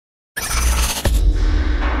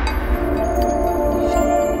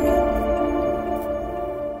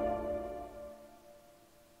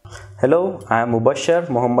Hello, I am Mubashar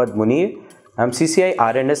Mohd Muneer. I am CCIE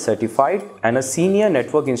R&S certified and a senior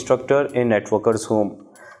network instructor in Networkers Home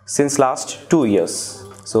since last 2 years.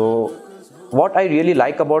 So what I really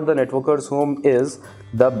like about the Networkers Home is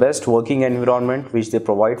the best working environment which they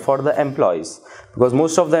provide for the employees, because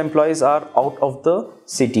most of the employees are out of the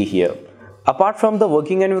city here. Apart from the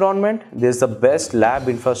working environment, there is the best lab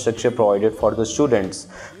infrastructure provided for the students,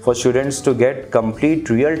 for students to get complete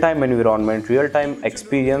real-time environment, real-time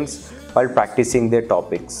experience while practicing their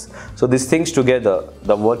topics. So these things together,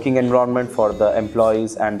 the working environment for the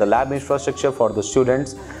employees and the lab infrastructure for the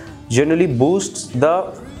students, generally boosts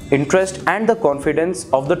the interest and the confidence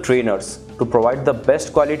of the trainers to provide the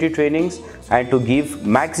best quality trainings and to give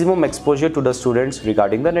maximum exposure to the students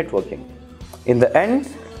regarding the networking. In the end,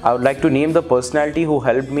 I would like to name the personality who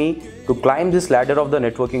helped me to climb this ladder of the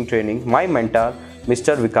networking training, my mentor,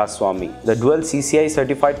 Mr. Vikas Swami, the dual CCIE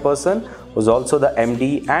certified person who is also the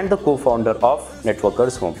MD and the co-founder of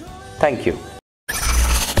Networkers Home. Thank you.